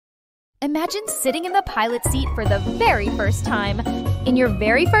Imagine sitting in the pilot seat for the very first time. In your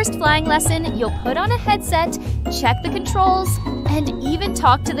very first flying lesson, you'll put on a headset, check the controls, and even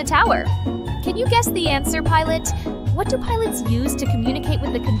talk to the tower. Can you guess the answer, pilot? What do pilots use to communicate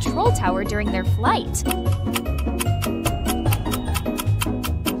with the control tower during their flight?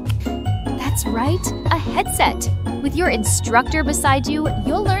 That's right, a headset. With your instructor beside you,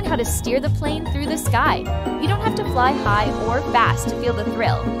 you'll learn how to steer the plane through the sky. You don't have to fly high or fast to feel the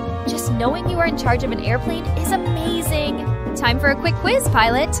thrill. Just knowing you are in charge of an airplane is amazing. Time for a quick quiz,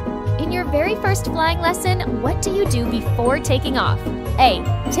 pilot. In your very first flying lesson, what do you do before taking off? A.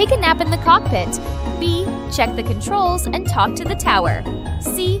 Take a nap in the cockpit. B. Check the controls and talk to the tower.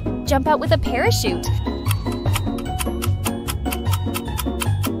 C. Jump out with a parachute.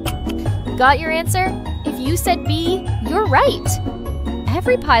 Got your answer? If you said B, you're right.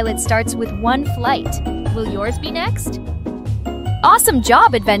 Every pilot starts with one flight. Will yours be next? Awesome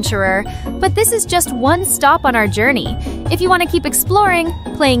job, adventurer! But this is just one stop on our journey. If you want to keep exploring,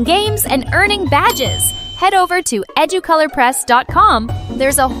 playing games, and earning badges, head over to educolorpress.com.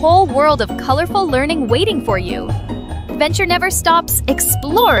 There's a whole world of colorful learning waiting for you. Adventure never stops,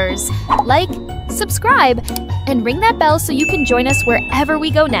 explorers! Like, subscribe, and ring that bell so you can join us wherever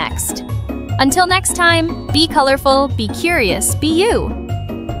we go next. Until next time, be colorful, be curious, be you!